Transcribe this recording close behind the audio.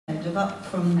up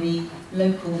from the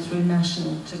local through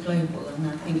national to global, and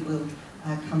I think we'll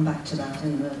come back to that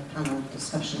in the panel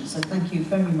discussion. So thank you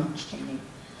very much, Jeannie.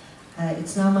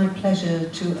 It's now my pleasure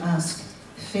to ask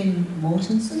Finn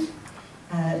Mortensen,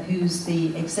 who's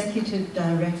the Executive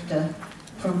Director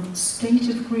from State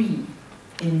of Green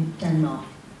in Denmark.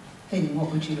 Finn,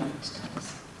 what would you like to tell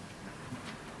us?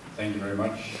 Thank you very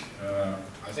much.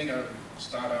 I think I'll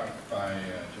start out by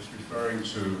just referring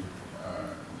to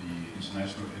the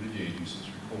International Energy Agency's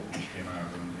report, which came out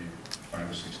only 5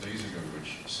 or 6 days ago,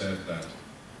 which said that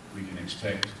we can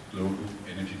expect global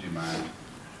energy demand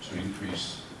to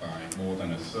increase by more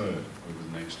than 1/3 over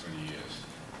the next 20 years.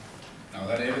 Now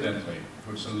that evidently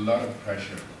puts a lot of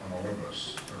pressure on all of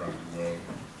us around the world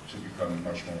to become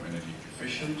much more energy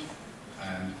efficient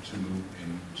and to move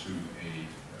into a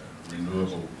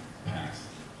renewable path.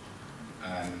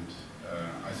 And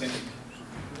I think,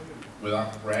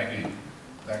 without bragging,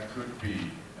 that could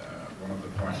be one of the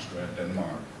points where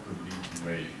Denmark could lead the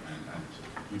way, and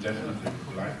we definitely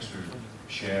would like to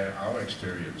share our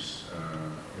experience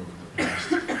over the past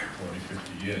 40,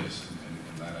 50 years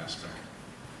in that aspect.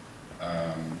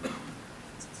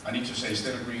 I need to say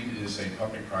State of Green is a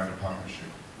public-private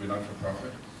partnership. We're not for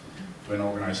profit. We're an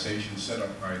organization set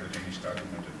up by the Danish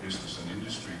government and business and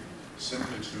industry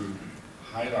simply to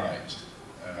highlight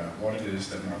what it is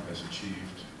Denmark has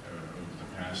achieved over the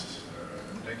past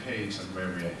decades and where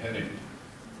we are heading,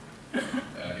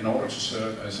 in order to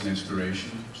serve as an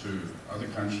inspiration to other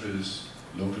countries,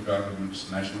 local governments,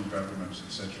 national governments,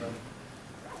 etc.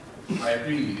 I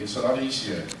agree, it's a lot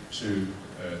easier to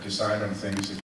decide on things if